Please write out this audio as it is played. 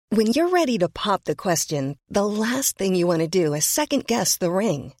When you're ready to pop the question, the last thing you want to do is second-guess the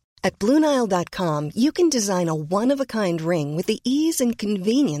ring. At BlueNile.com, you can design a one-of-a-kind ring with the ease and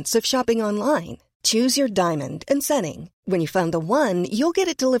convenience of shopping online. Choose your diamond and setting. When you find the one, you'll get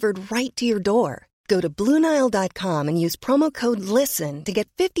it delivered right to your door. Go to BlueNile.com and use promo code LISTEN to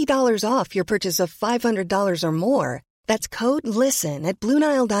get $50 off your purchase of $500 or more. That's code LISTEN at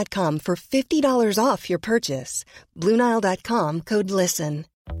BlueNile.com for $50 off your purchase. BlueNile.com, code LISTEN.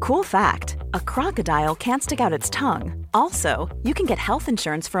 Cool fact, a crocodile can't stick out its tongue. Also, you can get health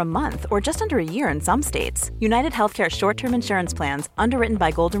insurance for a month or just under a year in some states. United Healthcare short-term insurance plans, underwritten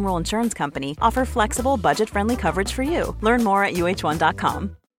by Golden Rule Insurance Company, offer flexible, budget-friendly coverage for you. Learn more at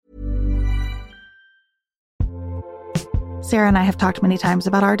uh1.com. Sarah and I have talked many times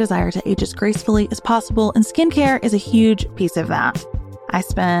about our desire to age as gracefully as possible, and skincare is a huge piece of that. I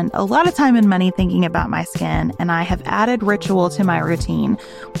spend a lot of time and money thinking about my skin, and I have added Ritual to my routine,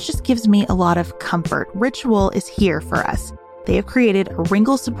 which just gives me a lot of comfort. Ritual is here for us. They have created a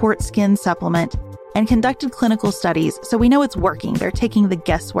wrinkle support skin supplement and conducted clinical studies, so we know it's working. They're taking the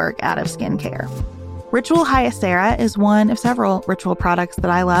guesswork out of skincare. Ritual Hyacera is one of several Ritual products that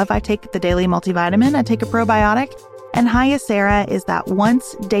I love. I take the daily multivitamin, I take a probiotic, and Hyacera is that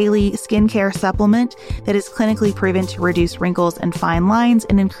once daily skincare supplement that is clinically proven to reduce wrinkles and fine lines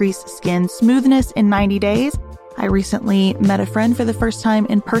and increase skin smoothness in 90 days. I recently met a friend for the first time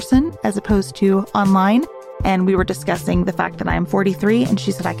in person as opposed to online, and we were discussing the fact that I'm 43, and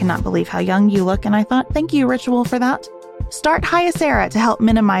she said, "I cannot believe how young you look." And I thought, thank you, Ritual, for that. Start Hyacera to help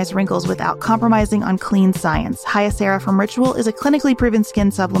minimize wrinkles without compromising on clean science. Hyacera from Ritual is a clinically proven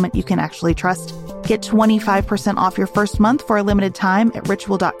skin supplement you can actually trust. Get 25% off your first month for a limited time at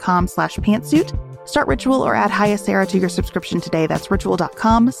ritual.com/pantsuit. Start Ritual or add Hyacera to your subscription today. That's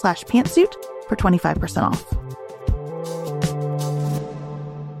ritual.com/pantsuit for 25% off.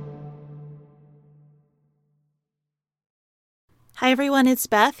 Hi everyone, it's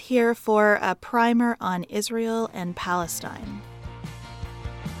Beth here for a primer on Israel and Palestine.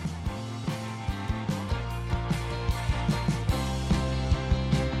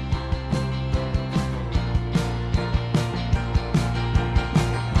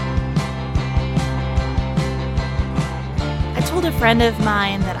 I told a friend of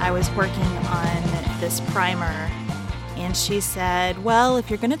mine that I was working on this primer, and she said, well, if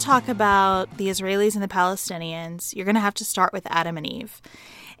you're going to talk about the Israelis and the Palestinians, you're going to have to start with Adam and Eve.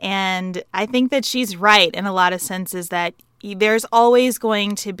 And I think that she's right in a lot of senses that there's always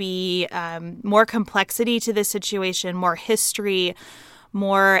going to be more complexity to this situation, more history,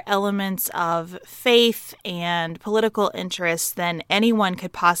 more elements of faith and political interests than anyone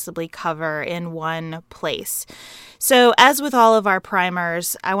could possibly cover in one place. So as with all of our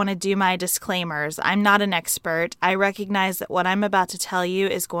primers, I want to do my disclaimers. I'm not an expert. I recognize that what I'm about to tell you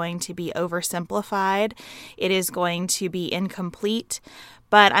is going to be oversimplified. It is going to be incomplete.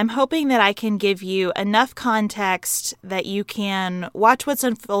 But I'm hoping that I can give you enough context that you can watch what's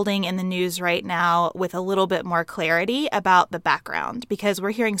unfolding in the news right now with a little bit more clarity about the background, because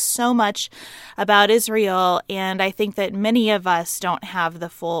we're hearing so much about Israel, and I think that many of us don't have the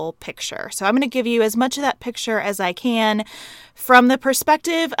full picture. So I'm going to give you as much of that picture as I can from the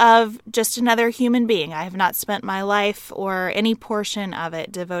perspective of just another human being. I have not spent my life or any portion of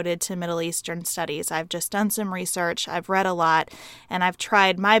it devoted to Middle Eastern studies. I've just done some research, I've read a lot, and I've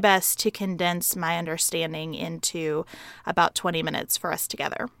tried my best to condense my understanding into about 20 minutes for us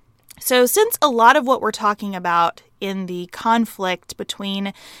together. So since a lot of what we're talking about in the conflict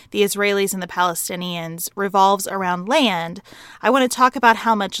between the Israelis and the Palestinians revolves around land, I want to talk about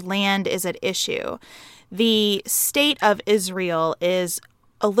how much land is at issue. The state of Israel is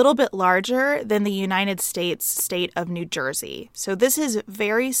a little bit larger than the United States state of New Jersey. So this is a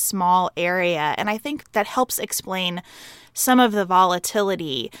very small area, and I think that helps explain some of the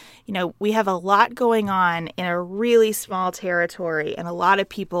volatility. You know, we have a lot going on in a really small territory, and a lot of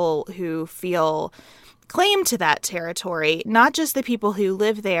people who feel claim to that territory, not just the people who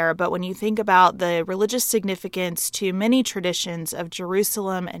live there, but when you think about the religious significance to many traditions of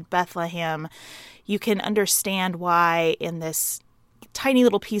Jerusalem and Bethlehem, you can understand why in this tiny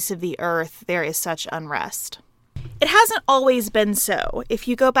little piece of the earth there is such unrest. It hasn't always been so. If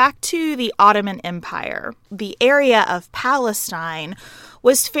you go back to the Ottoman Empire, the area of Palestine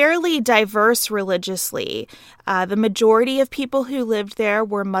was fairly diverse religiously. The majority of people who lived there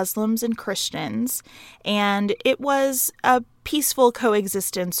were Muslims and Christians, and it was a peaceful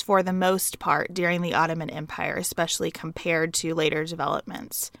coexistence for the most part during the Ottoman Empire, especially compared to later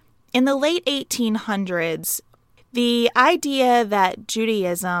developments. In the late 1800s, The idea that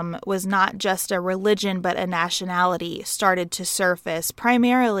Judaism was not just a religion but a nationality started to surface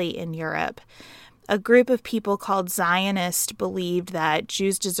primarily in Europe. A group of people called Zionists believed that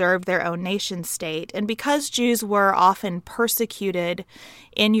Jews deserved their own nation state, and because Jews were often persecuted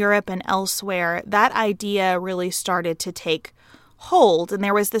in Europe and elsewhere, that idea really started to take hold. And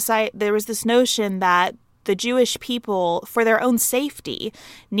there was this notion that the Jewish people, for their own safety,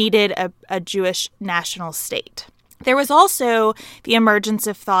 needed a Jewish national state. There was also the emergence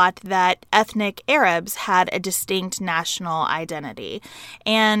of thought that ethnic Arabs had a distinct national identity,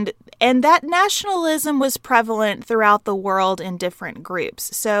 and that nationalism was prevalent throughout the world in different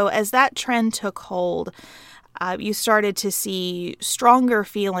groups. So as that trend took hold, you started to see stronger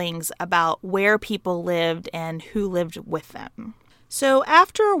feelings about where people lived and who lived with them. So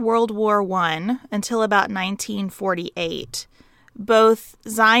after World War I, until about 1948, both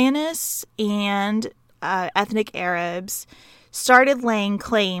Zionists and ethnic Arabs started laying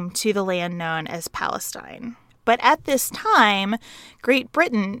claim to the land known as Palestine. But at this time, Great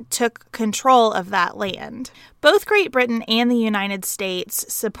Britain took control of that land. Both Great Britain and the United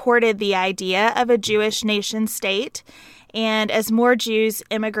States supported the idea of a Jewish nation state, and as more Jews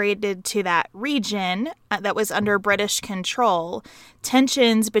immigrated to that region that was under British control,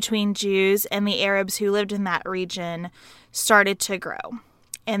 tensions between Jews and the Arabs who lived in that region started to grow.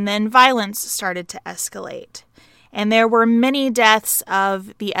 And then violence started to escalate. And there were many deaths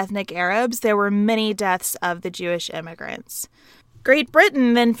of the ethnic Arabs. There were many deaths of the Jewish immigrants. Great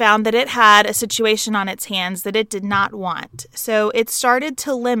Britain then found that it had a situation on its hands that it did not want. So it started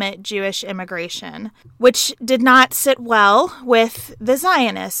to limit Jewish immigration, which did not sit well with the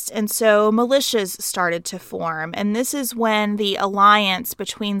Zionists. And so militias started to form. And this is when the alliance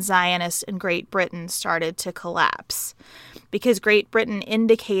between Zionists and Great Britain started to collapse, because Great Britain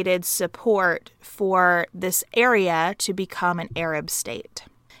indicated support for this area to become an Arab state.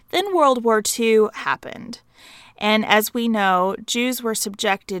 Then World War II happened. And as we know, Jews were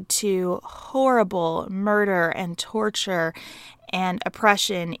subjected to horrible murder and torture and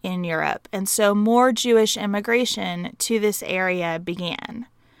oppression in Europe. And so more Jewish immigration to this area began.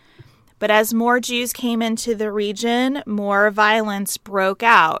 But as more Jews came into the region, more violence broke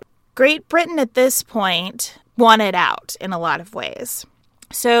out. Great Britain at this point wanted out in a lot of ways.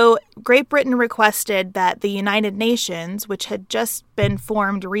 So Great Britain requested that the United Nations, which had just been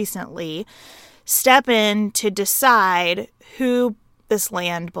formed recently, step in to decide who this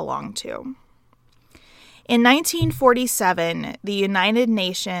land belonged to. In 1947, the United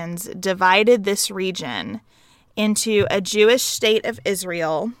Nations divided this region into a Jewish state of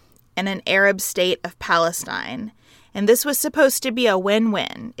Israel and an Arab state of Palestine. And this was supposed to be a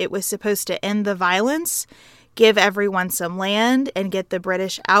win-win. It was supposed to end the violence, give everyone some land, and get the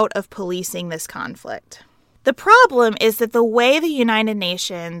British out of policing this conflict. The problem is that the way the United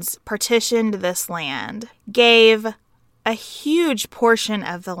Nations partitioned this land gave a huge portion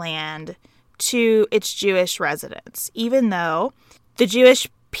of the land to its Jewish residents, even though the Jewish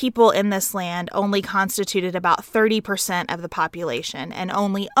people in this land only constituted about 30% of the population and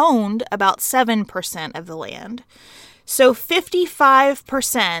only owned about 7% of the land. So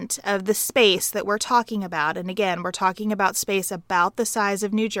 55% of the space that we're talking about, and again, we're talking about space about the size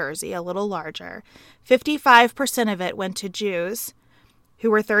of New Jersey, a little larger, 55% of it went to Jews,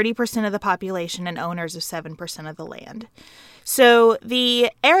 who were 30% of the population and owners of 7% of the land. So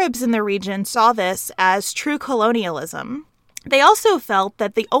the Arabs in the region saw this as true colonialism. They also felt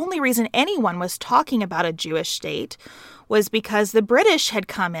that the only reason anyone was talking about a Jewish state was because the British had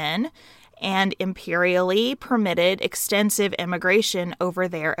come in and imperially permitted extensive immigration over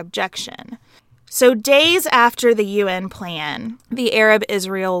their objection. So days after the UN plan, the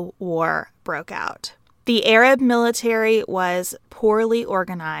Arab-Israel War broke out. The Arab military was poorly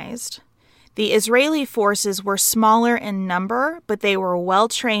organized. The Israeli forces were smaller in number, but they were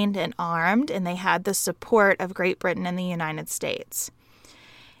well-trained and armed, and they had the support of Great Britain and the United States.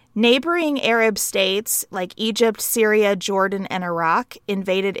 Neighboring Arab states like Egypt, Syria, Jordan, and Iraq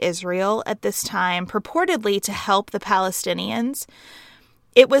invaded Israel at this time, purportedly to help the Palestinians.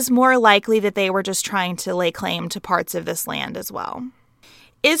 It was more likely that they were just trying to lay claim to parts of this land as well.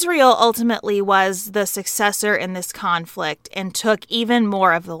 Israel ultimately was the successor in this conflict and took even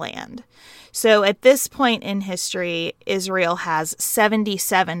more of the land. So at this point in history, Israel has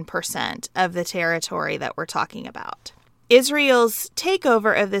 77% of the territory that we're talking about. Israel's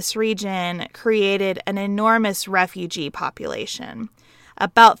takeover of this region created an enormous refugee population.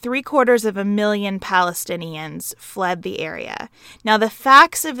 About 750,000 Palestinians fled the area. Now, the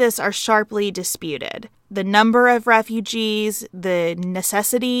facts of this are sharply disputed, the number of refugees, the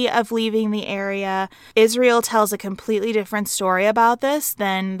necessity of leaving the area. Israel tells a completely different story about this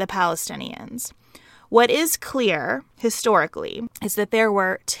than the Palestinians. What is clear, historically, is that there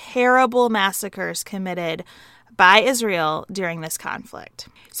were terrible massacres committed by Israel during this conflict.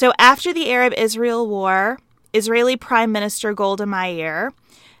 So after the Arab-Israel War, Israeli Prime Minister Golda Meir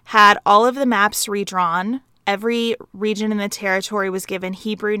had all of the maps redrawn. Every region in the territory was given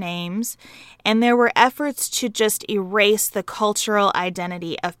Hebrew names, and there were efforts to just erase the cultural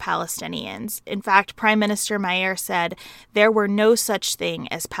identity of Palestinians. In fact, Prime Minister Meir said there were no such thing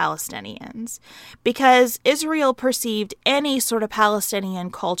as Palestinians, because Israel perceived any sort of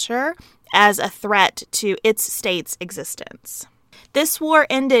Palestinian culture as a threat to its state's existence. This war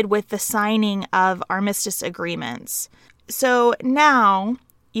ended with the signing of armistice agreements. So now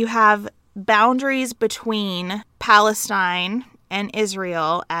you have boundaries between Palestine and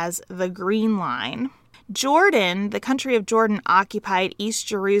Israel as the Green Line. Jordan, the country of Jordan, occupied East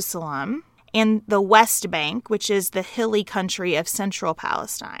Jerusalem and the West Bank, which is the hilly country of central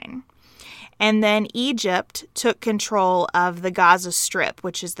Palestine. And then Egypt took control of the Gaza Strip,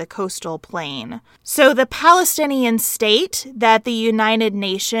 which is the coastal plain. So the Palestinian state that the United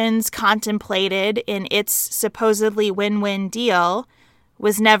Nations contemplated in its supposedly win-win deal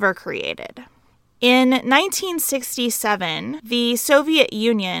was never created. In 1967, the Soviet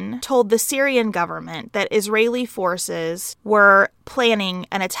Union told the Syrian government that Israeli forces were planning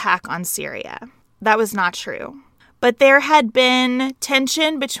an attack on Syria. That was not true. But there had been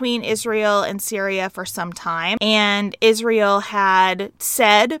tension between Israel and Syria for some time, and Israel had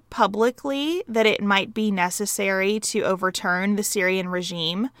said publicly that it might be necessary to overturn the Syrian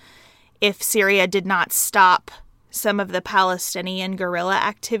regime if Syria did not stop some of the Palestinian guerrilla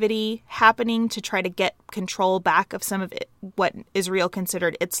activity happening to try to get control back of some of what Israel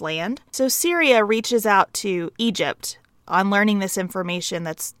considered its land. So Syria reaches out to Egypt on learning this information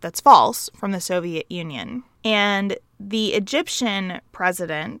that's false from the Soviet Union. And the Egyptian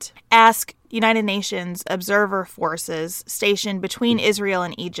president asked United Nations observer forces stationed between Israel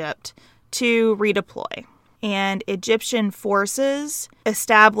and Egypt to redeploy. And Egyptian forces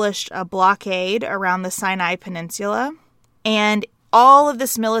established a blockade around the Sinai Peninsula. And all of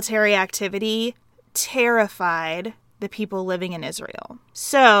this military activity terrified the people living in Israel.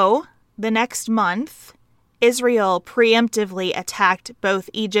 So the next month, Israel preemptively attacked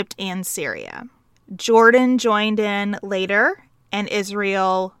both Egypt and Syria. Jordan joined in later, and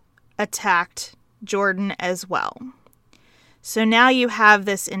Israel attacked Jordan as well. So now you have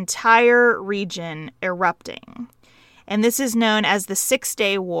this entire region erupting, and this is known as the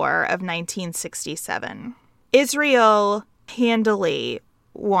Six-Day War of 1967. Israel handily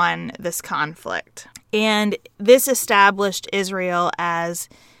won this conflict, and this established Israel as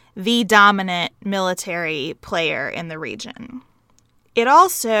the dominant military player in the region. It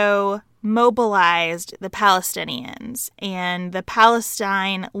also mobilized the Palestinians, and the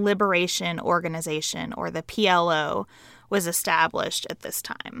Palestine Liberation Organization, or the PLO, was established at this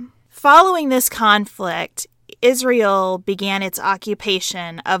time. Following this conflict, Israel began its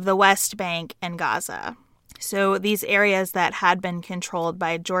occupation of the West Bank and Gaza. So these areas that had been controlled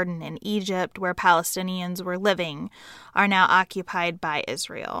by Jordan and Egypt, where Palestinians were living, are now occupied by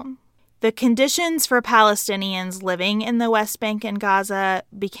Israel. The conditions for Palestinians living in the West Bank and Gaza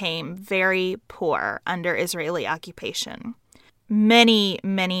became very poor under Israeli occupation. Many,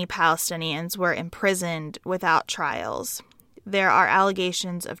 many Palestinians were imprisoned without trials. There are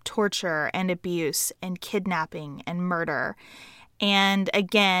allegations of torture and abuse and kidnapping and murder. And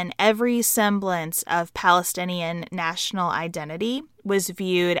again, every semblance of Palestinian national identity was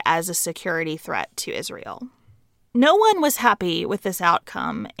viewed as a security threat to Israel. No one was happy with this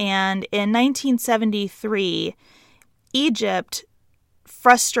outcome, and in 1973, Egypt,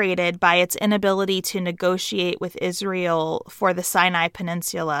 frustrated by its inability to negotiate with Israel for the Sinai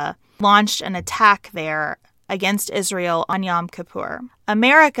Peninsula, launched an attack there against Israel on Yom Kippur.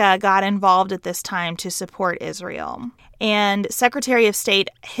 America got involved at this time to support Israel, and Secretary of State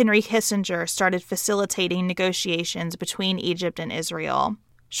Henry Kissinger started facilitating negotiations between Egypt and Israel.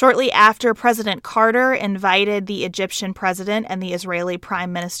 Shortly after, President Carter invited the Egyptian president and the Israeli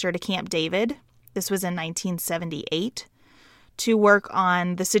prime minister to Camp David. This was in 1978. To work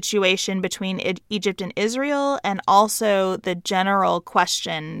on the situation between Egypt and Israel, and also the general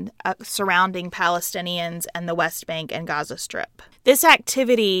question surrounding Palestinians and the West Bank and Gaza Strip. This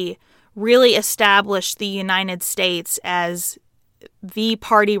activity really established the United States as the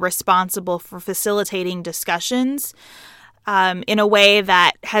party responsible for facilitating discussions in a way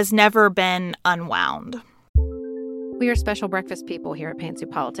that has never been unwound. We are special breakfast people here at Pantsuit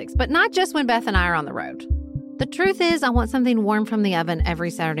Politics, but not just when Beth and I are on the road. The truth is, I want something warm from the oven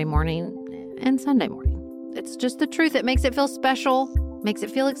every Saturday morning and Sunday morning. It's just the truth. It makes it feel special, makes it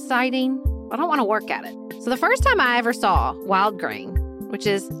feel exciting. I don't want to work at it. So the first time I ever saw Wild Grain, which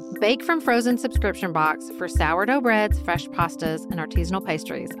is bake from frozen subscription box for sourdough breads, fresh pastas, and artisanal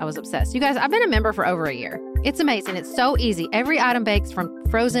pastries, I was obsessed. You guys, I've been a member for over a year. It's amazing. It's so easy. Every item bakes from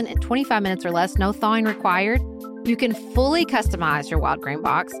frozen in 25 minutes or less, no thawing required. You can fully customize your Wild Grain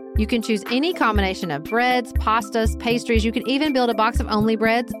box. You can choose any combination of breads, pastas, pastries. You can even build a box of only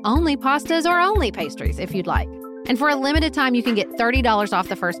breads, only pastas, or only pastries if you'd like. And for a limited time, you can get $30 off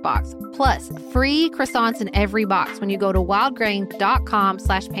the first box, plus free croissants in every box when you go to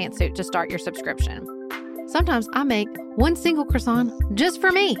wildgrain.com/pantsuit to start your subscription. Sometimes I make one single croissant just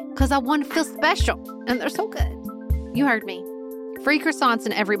for me because I want to feel special, and they're so good. You heard me. Free croissants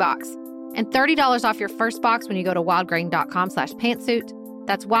in every box, and $30 off your first box when you go to wildgrain.com/pantsuit.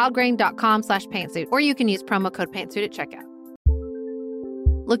 That's wildgrain.com/pantsuit, or you can use promo code pantsuit at checkout.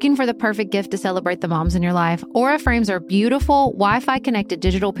 Looking for the perfect gift to celebrate the moms in your life? Aura frames are beautiful, Wi-Fi connected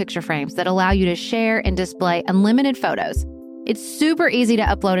digital picture frames that allow you to share and display unlimited photos. It's super easy to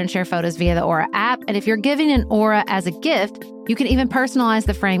upload and share photos via the Aura app, and if you're giving an Aura as a gift, you can even personalize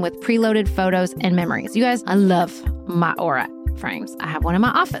the frame with preloaded photos and memories. You guys, I love my Aura frames. I have one in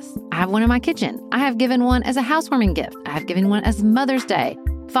my office. I have one in my kitchen. I have given one as a housewarming gift. I have given one as Mother's Day,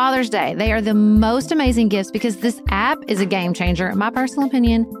 Father's Day. They are the most amazing gifts because this app is a game changer, in my personal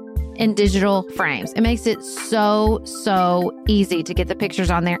opinion, in digital frames. It makes it so easy to get the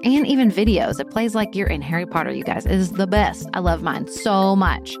pictures on there and even videos. It plays like you're in Harry Potter, you guys. It is the best. I love mine so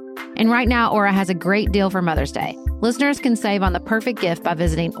much. And right now, Aura has a great deal for Mother's Day. Listeners can save on the perfect gift by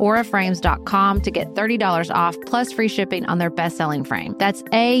visiting auraframes.com to get $30 off plus free shipping on their best-selling frame. That's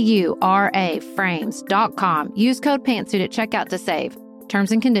AURA frames.com. Use code PANTSUIT at checkout to save.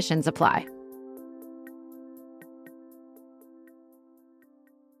 Terms and conditions apply.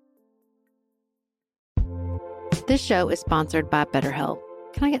 This show is sponsored by BetterHelp.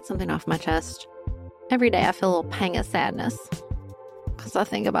 Can I get something off my chest? Every day I feel a little pang of sadness because I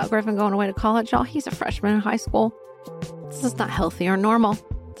think about Griffin going away to college. Y'all, he's a freshman in high school. This is not healthy or normal.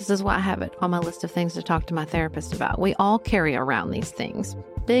 This is why I have it on my list of things to talk to my therapist about. We all carry around these things,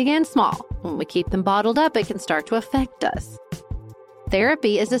 big and small. When we keep them bottled up, it can start to affect us.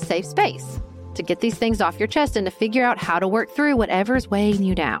 Therapy is a safe space to get these things off your chest and to figure out how to work through whatever is weighing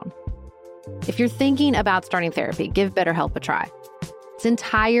you down. If you're thinking about starting therapy, give BetterHelp a try. It's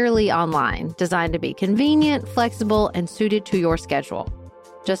entirely online, designed to be convenient, flexible, and suited to your schedule.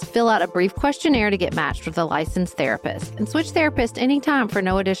 Just fill out a brief questionnaire to get matched with a licensed therapist and switch therapists anytime for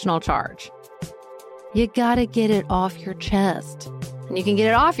no additional charge. You gotta get it off your chest. And you can get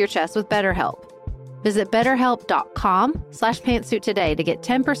it off your chest with BetterHelp. Visit betterhelp.com/pantsuit today to get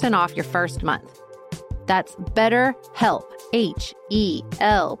 10% off your first month. That's BetterHelp,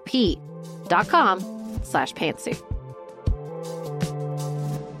 HELP.com/pantsuit.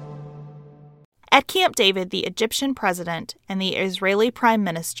 At Camp David, the Egyptian president and the Israeli prime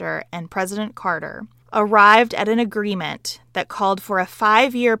minister and President Carter arrived at an agreement that called for a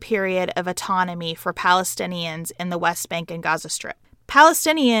 5-year period of autonomy for Palestinians in the West Bank and Gaza Strip.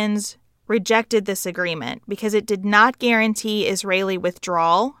 Palestinians rejected this agreement because it did not guarantee Israeli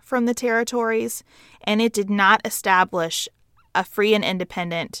withdrawal from the territories, and it did not establish a free and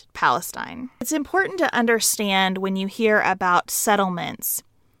independent Palestine. It's important to understand when you hear about settlements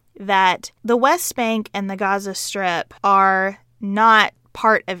that the West Bank and the Gaza Strip are not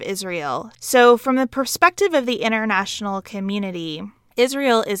part of Israel. So from the perspective of the international community,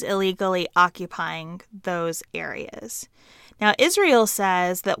 Israel is illegally occupying those areas. Now, Israel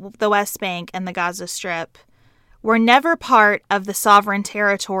says that the West Bank and the Gaza Strip were never part of the sovereign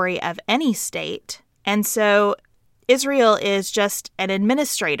territory of any state. And so Israel is just an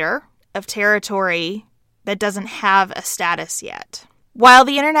administrator of territory that doesn't have a status yet. While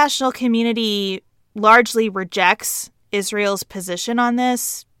the international community largely rejects Israel's position on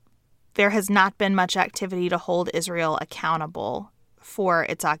this, there has not been much activity to hold Israel accountable for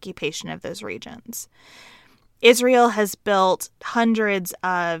its occupation of those regions. Israel has built hundreds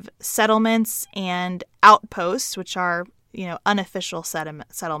of settlements and outposts, which are, unofficial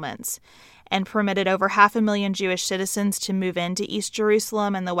settlements, and permitted over 500,000 Jewish citizens to move into East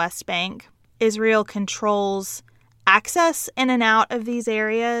Jerusalem and the West Bank. Israel controls access in and out of these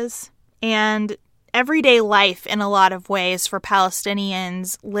areas, and everyday life in a lot of ways for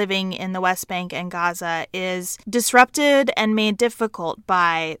Palestinians living in the West Bank and Gaza is disrupted and made difficult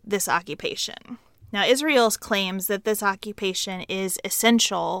by this occupation. Now, Israel claims that this occupation is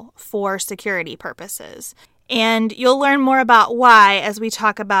essential for security purposes. And you'll learn more about why as we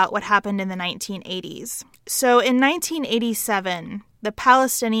talk about what happened in the 1980s. So in 1987, the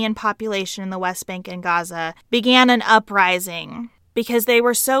Palestinian population in the West Bank and Gaza began an uprising because they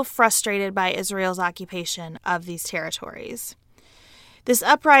were so frustrated by Israel's occupation of these territories. This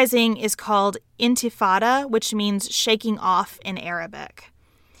uprising is called Intifada, which means shaking off in Arabic.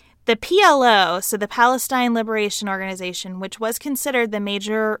 The PLO, so the Palestine Liberation Organization, which was considered the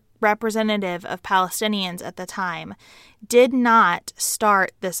major representative of Palestinians at the time, did not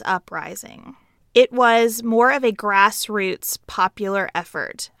start this uprising. It was more of a grassroots popular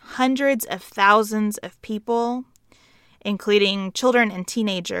effort. Hundreds of thousands of people, including children and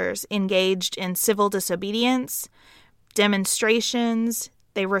teenagers, engaged in civil disobedience, demonstrations.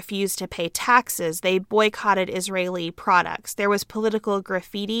 They refused to pay taxes. They boycotted Israeli products. There was political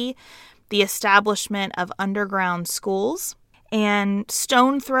graffiti, the establishment of underground schools, and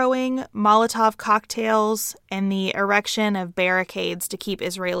stone throwing, Molotov cocktails, and the erection of barricades to keep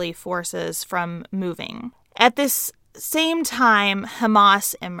Israeli forces from moving. At this same time,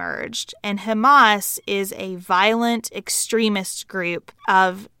 Hamas emerged, and Hamas is a violent extremist group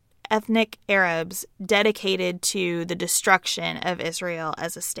of ethnic Arabs dedicated to the destruction of Israel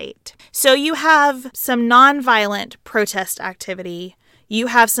as a state. So you have some nonviolent protest activity, you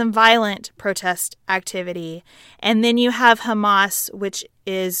have some violent protest activity, and then you have Hamas, which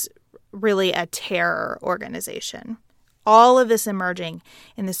is really a terror organization. All of this emerging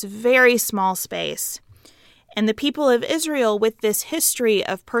in this very small space. And the people of Israel, with this history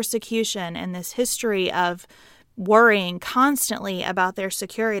of persecution and this history of worrying constantly about their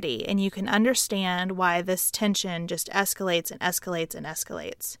security, and you can understand why this tension just escalates and escalates and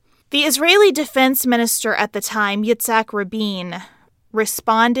escalates. The Israeli defense minister at the time, Yitzhak Rabin,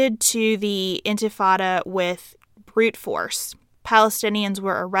 responded to the Intifada with brute force. Palestinians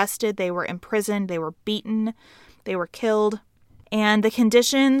were arrested, they were imprisoned, they were beaten, they were killed. And the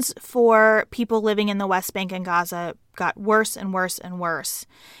conditions for people living in the West Bank and Gaza got worse and worse and worse.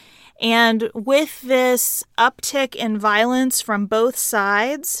 And with this uptick in violence from both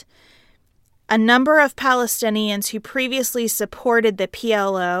sides, a number of Palestinians who previously supported the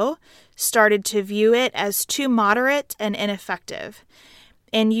PLO started to view it as too moderate and ineffective.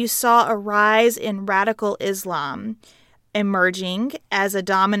 And you saw a rise in radical Islam emerging as a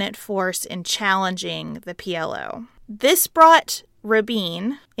dominant force in challenging the PLO. This brought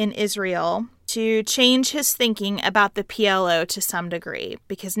Rabin in Israel to change his thinking about the PLO to some degree,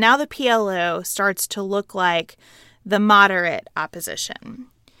 because now the PLO starts to look like the moderate opposition.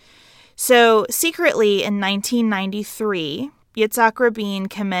 So secretly in 1993, Yitzhak Rabin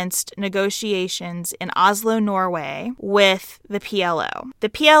commenced negotiations in Oslo, Norway, with the PLO. The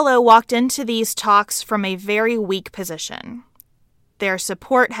PLO walked into these talks from a very weak position. Their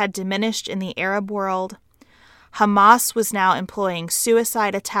support had diminished in the Arab world. Hamas was now employing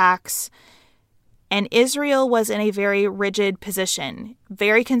suicide attacks, and Israel was in a very rigid position,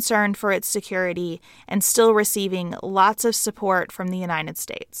 very concerned for its security, and still receiving lots of support from the United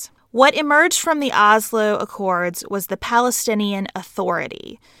States. What emerged from the Oslo Accords was the Palestinian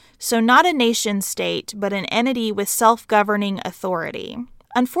Authority, so not a nation state, but an entity with self-governing authority.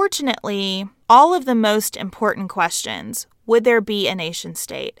 Unfortunately, all of the most important questions, would there be a nation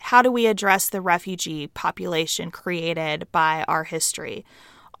state? How do we address the refugee population created by our history?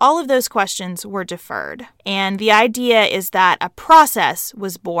 All of those questions were deferred. And the idea is that a process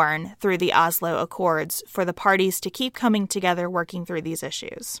was born through the Oslo Accords for the parties to keep coming together working through these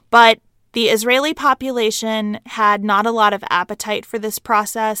issues. But the Israeli population had not a lot of appetite for this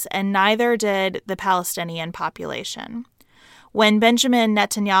process, and neither did the Palestinian population. When Benjamin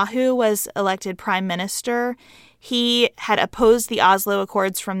Netanyahu was elected prime minister, he had opposed the Oslo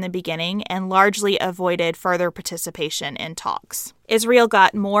Accords from the beginning and largely avoided further participation in talks. Israel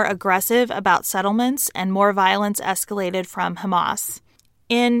got more aggressive about settlements, and more violence escalated from Hamas.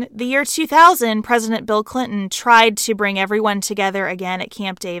 In the year 2000, President Bill Clinton tried to bring everyone together again at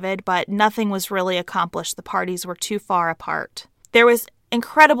Camp David, but nothing was really accomplished. The parties were too far apart. There was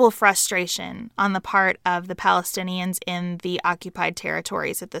incredible frustration on the part of the Palestinians in the occupied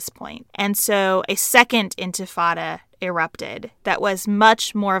territories at this point. And so a second intifada erupted that was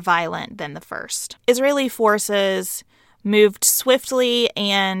much more violent than the first. Israeli forces moved swiftly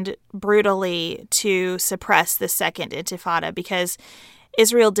and brutally to suppress the second intifada because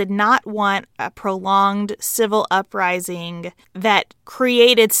Israel did not want a prolonged civil uprising that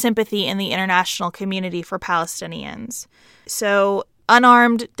created sympathy in the international community for Palestinians. So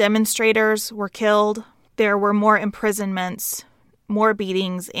unarmed demonstrators were killed. There were more imprisonments, more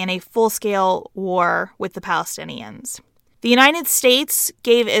beatings, and a full-scale war with the Palestinians. The United States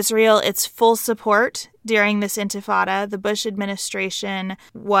gave Israel its full support during this intifada. The Bush administration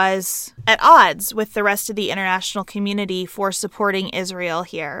was at odds with the rest of the international community for supporting Israel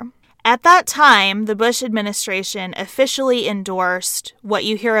here. At that time, the Bush administration officially endorsed what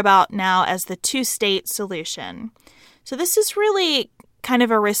you hear about now as the two-state solution. So this is really kind of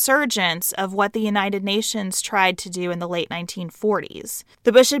a resurgence of what the United Nations tried to do in the late 1940s.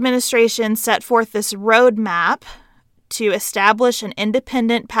 The Bush administration set forth this roadmap to establish an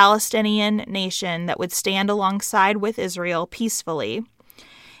independent Palestinian nation that would stand alongside with Israel peacefully.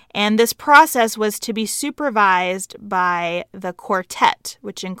 And this process was to be supervised by the Quartet,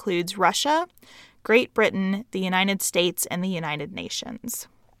 which includes Russia, Great Britain, the United States, and the United Nations.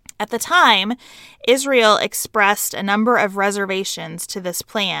 At the time, Israel expressed a number of reservations to this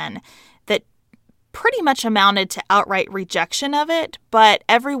plan that pretty much amounted to outright rejection of it, but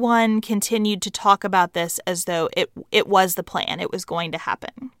everyone continued to talk about this as though it was the plan, it was going to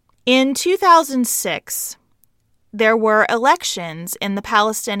happen. In 2006, there were elections in the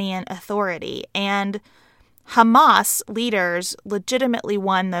Palestinian Authority, and Hamas leaders legitimately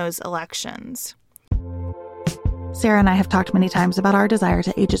won those elections. Sarah and I have talked many times about our desire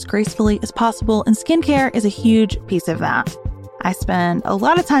to age as gracefully as possible, and skincare is a huge piece of that. I spend a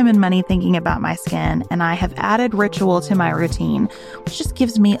lot of time and money thinking about my skin, and I have added Ritual to my routine, which just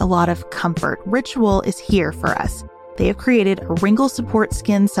gives me a lot of comfort. Ritual is here for us. They have created a wrinkle support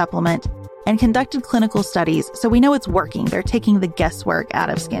skin supplement and conducted clinical studies, so we know it's working. They're taking the guesswork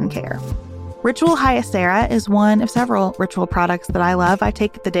out of skincare. Ritual Hyacera is one of several Ritual products that I love. I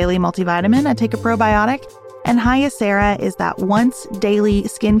take the daily multivitamin, I take a probiotic, and Hyacera is that once daily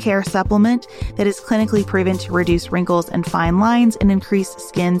skincare supplement that is clinically proven to reduce wrinkles and fine lines and increase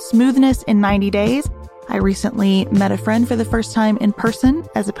skin smoothness in 90 days. I recently met a friend for the first time in person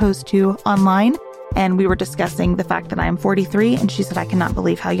as opposed to online, and we were discussing the fact that I am 43, and she said, "I cannot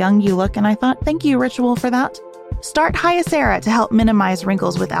believe how young you look." And I thought, thank you, Ritual, for that. Start Hyacera to help minimize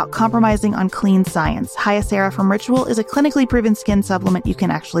wrinkles without compromising on clean science. Hyacera from Ritual is a clinically proven skin supplement you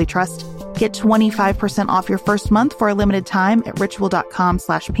can actually trust. Get 25% off your first month for a limited time at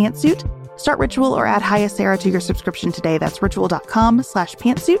ritual.com/pantsuit. Start Ritual or add Hyacera to your subscription today. That's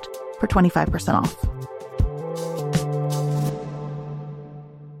ritual.com/pantsuit for 25% off.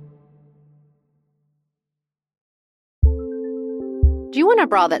 Do you want a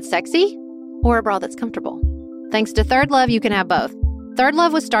bra that's sexy or a bra that's comfortable? Thanks to Third Love, you can have both. Third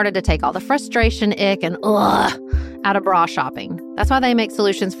Love was started to take all the frustration, ick, and out of bra shopping. That's why they make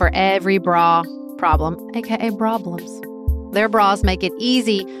solutions for every bra problem, aka problems. Their bras make it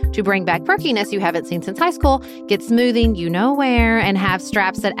easy to bring back perkiness you haven't seen since high school, get smoothing you know where, and have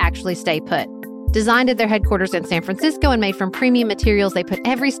straps that actually stay put. Designed at their headquarters in San Francisco and made from premium materials, they put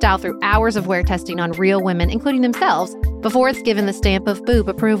every style through hours of wear testing on real women, including themselves, before it's given the stamp of boob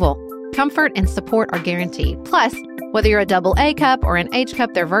approval. Comfort and support are guaranteed. Plus, whether you're a double A cup or an H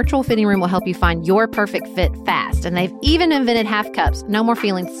cup, their virtual fitting room will help you find your perfect fit fast. And they've even invented half cups. No more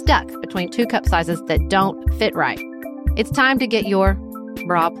feeling stuck between two cup sizes that don't fit right. It's time to get your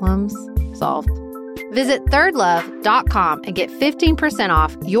problems solved. Visit thirdlove.com and get 15%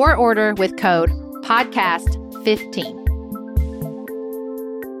 off your order with code podcast15.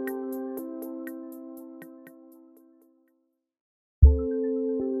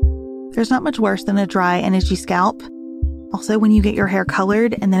 There's not much worse than a dry and itchy scalp. Also, when you get your hair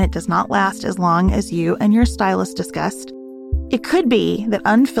colored and then it does not last as long as you and your stylist discussed. It could be that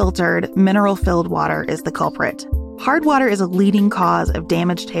unfiltered, mineral-filled water is the culprit. Hard water is a leading cause of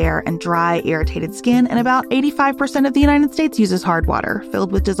damaged hair and dry, irritated skin, and about 85% of the United States uses hard water,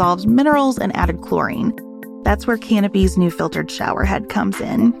 filled with dissolved minerals and added chlorine. That's where Canopy's new filtered shower head comes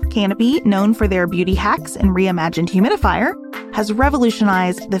in. Canopy, known for their beauty hacks and reimagined humidifier, has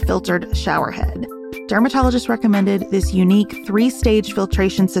revolutionized the filtered shower head. Dermatologists recommended this unique 3-stage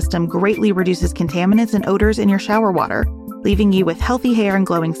filtration system greatly reduces contaminants and odors in your shower water, leaving you with healthy hair and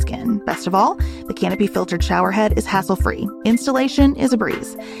glowing skin. Best of all, the Canopy filtered shower head is hassle-free. Installation is a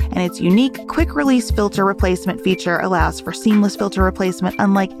breeze, and its unique quick-release filter replacement feature allows for seamless filter replacement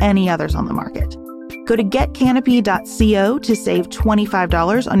unlike any others on the market. Go to getcanopy.co to save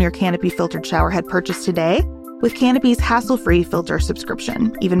 $25 on your Canopy filtered shower head purchase today with Canopy's hassle-free filter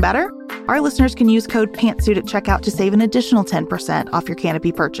subscription. Even better, our listeners can use code PANTSUIT at checkout to save an additional 10% off your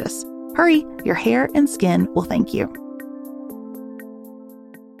Canopy purchase. Hurry, your hair and skin will thank you.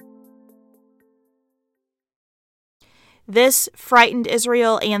 This frightened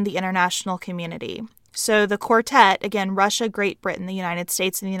Israel and the international community. So the Quartet, again, Russia, Great Britain, the United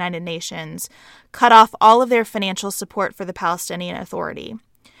States, and the United Nations, cut off all of their financial support for the Palestinian Authority.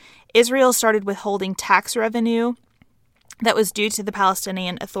 Israel started withholding tax revenue that was due to the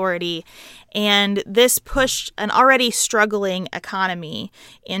Palestinian Authority, and this pushed an already struggling economy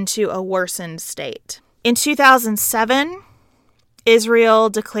into a worsened state. In 2007, Israel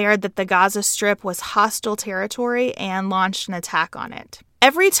declared that the Gaza Strip was hostile territory and launched an attack on it.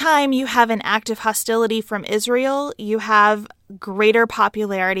 Every time you have an act of hostility from Israel, you have greater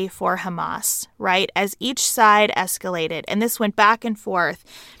popularity for Hamas, right? As each side escalated, and this went back and forth.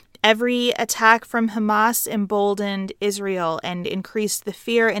 Every attack from Hamas emboldened Israel and increased the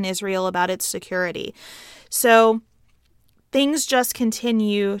fear in Israel about its security. So things just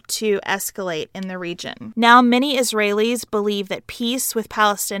continue to escalate in the region. Now, many Israelis believe that peace with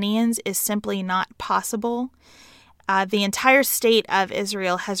Palestinians is simply not possible. The entire state of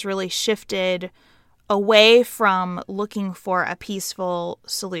Israel has really shifted away from looking for a peaceful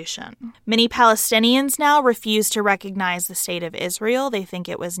solution. Many Palestinians now refuse to recognize the state of Israel. They think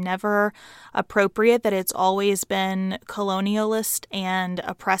it was never appropriate, that it's always been colonialist and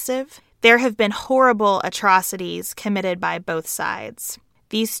oppressive. There have been horrible atrocities committed by both sides.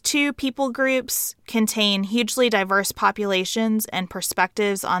 These two people groups contain hugely diverse populations and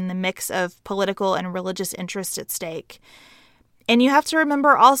perspectives on the mix of political and religious interests at stake. And you have to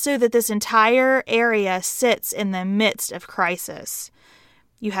remember also that this entire area sits in the midst of crisis.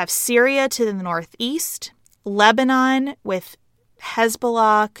 You have Syria to the northeast, Lebanon with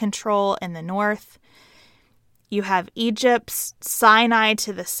Hezbollah control in the north. You have Egypt's Sinai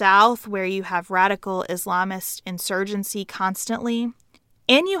to the south, where you have radical Islamist insurgency constantly.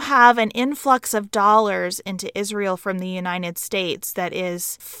 And you have an influx of dollars into Israel from the United States that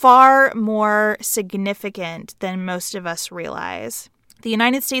is far more significant than most of us realize. The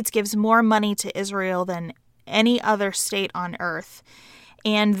United States gives more money to Israel than any other state on earth.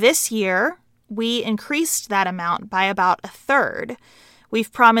 And this year, we increased that amount by about a third.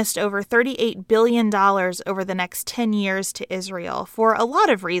 We've promised over $38 billion over the next 10 years to Israel for a lot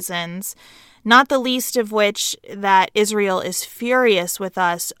of reasons, not the least of which that Israel is furious with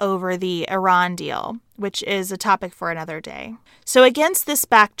us over the Iran deal, which is a topic for another day. So against this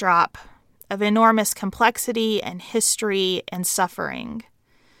backdrop of enormous complexity and history and suffering,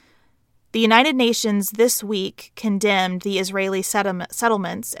 the United Nations this week condemned the Israeli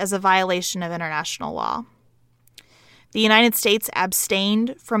settlements as a violation of international law. The United States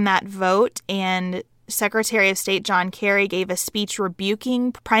abstained from that vote, and Secretary of State John Kerry gave a speech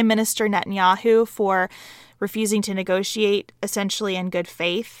rebuking Prime Minister Netanyahu for refusing to negotiate, essentially in good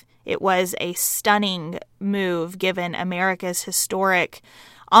faith. It was a stunning move given America's historic,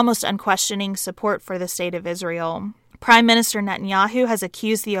 almost unquestioning support for the state of Israel. Prime Minister Netanyahu has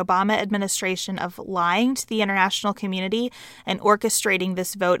accused the Obama administration of lying to the international community and orchestrating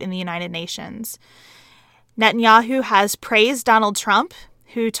this vote in the United Nations. Netanyahu has praised Donald Trump,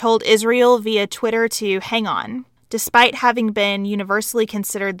 who told Israel via Twitter to hang on. Despite having been universally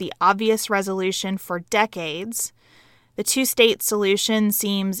considered the obvious resolution for decades, the two-state solution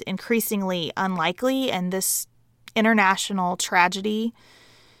seems increasingly unlikely, and this international tragedy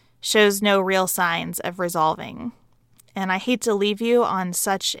shows no real signs of resolving. And I hate to leave you on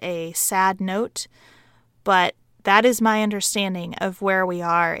such a sad note, but that is my understanding of where we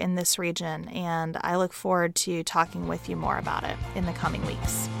are in this region, and I look forward to talking with you more about it in the coming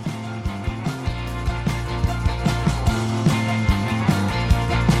weeks.